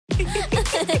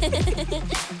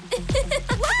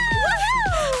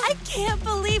I can't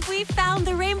believe we found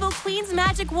the Rainbow Queen's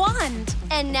magic wand.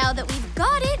 And now that we've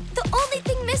got it, the only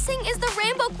thing missing is the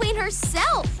Rainbow Queen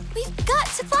herself. We've got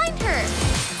to find her.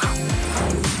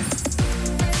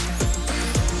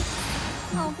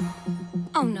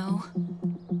 Oh no.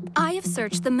 I have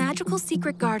searched the magical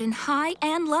secret garden high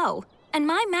and low, and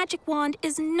my magic wand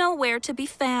is nowhere to be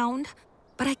found.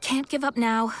 But I can't give up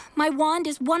now. My wand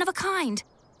is one of a kind.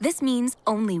 This means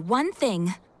only one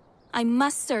thing. I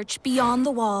must search beyond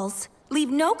the walls.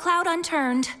 Leave no cloud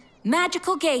unturned.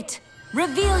 Magical gate,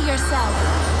 reveal yourself.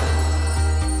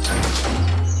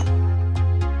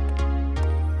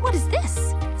 What is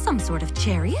this? Some sort of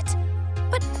chariot?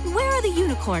 But where are the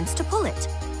unicorns to pull it?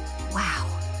 Wow,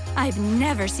 I've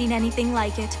never seen anything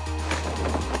like it.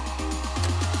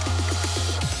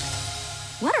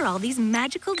 What are all these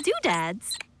magical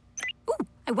doodads? Ooh,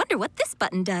 I wonder what this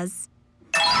button does.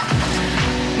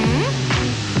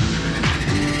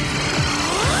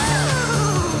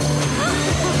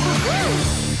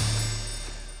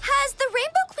 Has the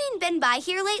Rainbow Queen been by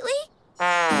here lately?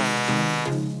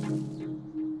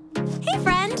 Hey,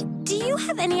 friend. Do you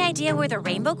have any idea where the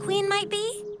Rainbow Queen might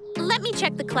be? Let me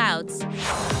check the clouds.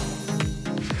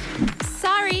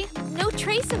 Sorry, no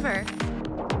trace of her.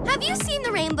 Have you seen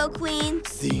the Rainbow Queen?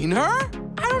 Seen her?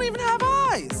 I don't even have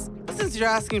eyes. But since you're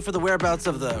asking for the whereabouts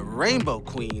of the Rainbow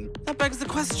Queen, that begs the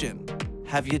question.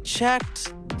 Have you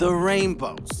checked the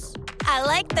rainbows? I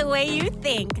like the way you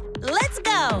think. Let's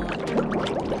go.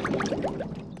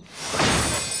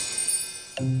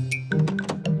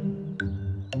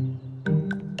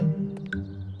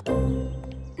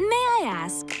 May I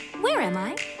ask, where am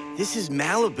I? This is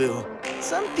Malibu.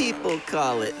 Some people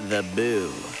call it the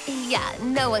Boo. Yeah,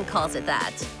 no one calls it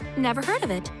that. Never heard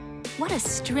of it. What a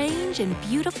strange and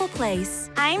beautiful place.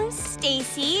 I'm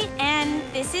Stacie, and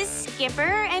this is Skipper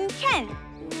and Ken.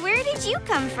 Where did you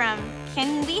come from?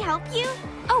 Can we help you?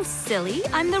 Oh, silly.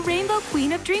 I'm the Rainbow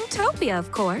Queen of Dreamtopia,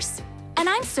 of course. And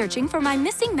I'm searching for my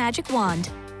missing magic wand.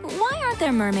 Why aren't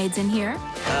there mermaids in here?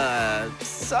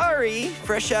 Sorry.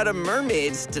 Fresh out of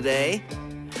mermaids today.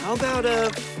 How about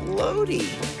a floaty?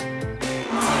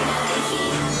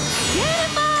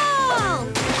 Beautiful!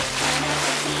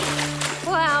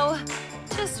 Wow.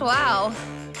 Just wow.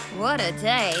 What a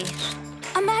day.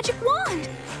 A magic wand!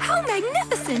 How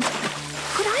magnificent!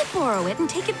 Could I borrow it and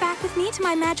take it back with me to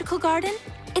my magical garden?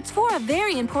 It's for a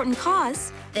very important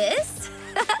cause. This?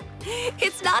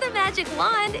 It's not a magic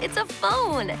wand, it's a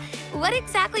phone. What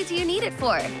exactly do you need it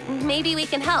for? Maybe we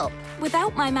can help.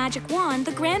 Without my magic wand,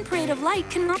 the Grand Parade of Light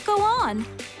cannot go on.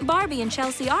 Barbie and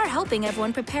Chelsea are helping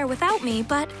everyone prepare without me,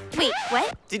 but... Wait,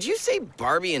 what? Did you say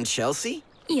Barbie and Chelsea?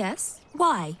 Yes.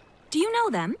 Why? Do you know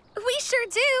them? We sure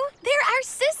do. They're our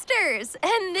sisters,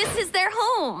 and this is their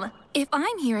home. If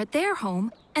I'm here at their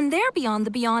home, and they're beyond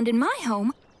the beyond in my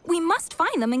home, we must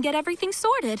find them and get everything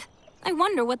sorted. I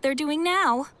wonder what they're doing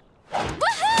now. Woohoo!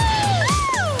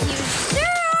 You sure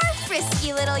are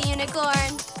frisky, little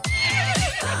unicorn.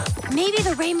 Maybe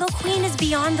the Rainbow Queen is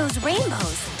beyond those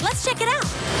rainbows. Let's check it out.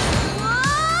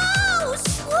 Whoa!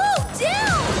 Slow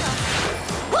down!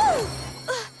 Whoa!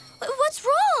 What's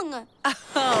wrong?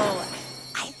 Oh,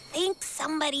 I think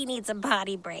somebody needs a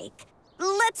potty break.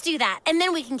 Let's do that, and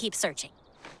then we can keep searching.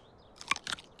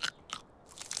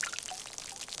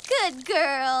 Good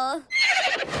girl.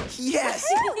 Yes!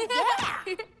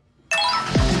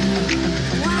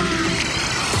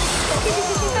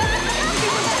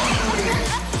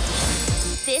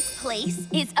 This place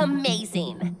is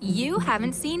amazing. You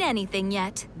haven't seen anything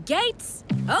yet. Gates,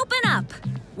 open up.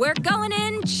 We're going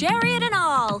in, chariot and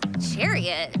all.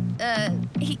 Chariot?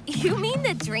 You mean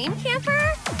the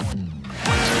Dreamcamper?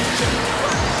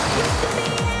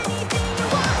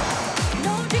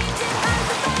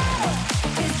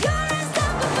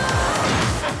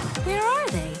 Where are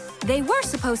they? They were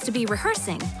supposed to be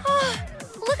rehearsing.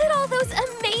 Look at all those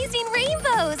amazing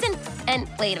rainbows. And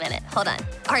wait a minute, hold on.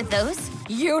 Are those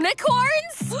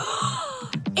unicorns?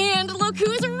 And look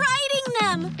who's riding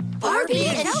them! Barbie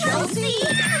and Chelsea.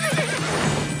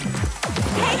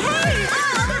 Hey, hey!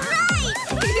 All right!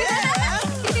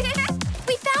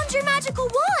 We found your magical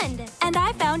wand. And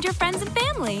I found your friends and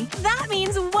family. That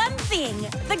means one thing.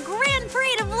 The Grand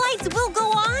Parade of Lights will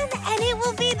go on, and it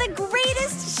will be the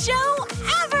greatest show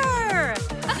ever!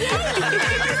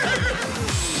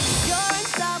 You're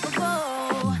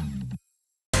unstoppable.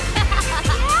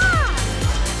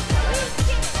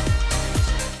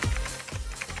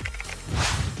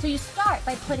 So you start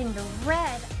by putting the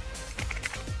red.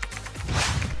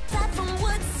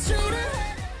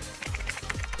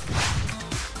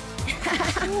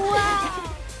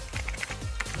 Wow!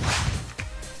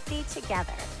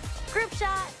 together. Group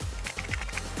shot.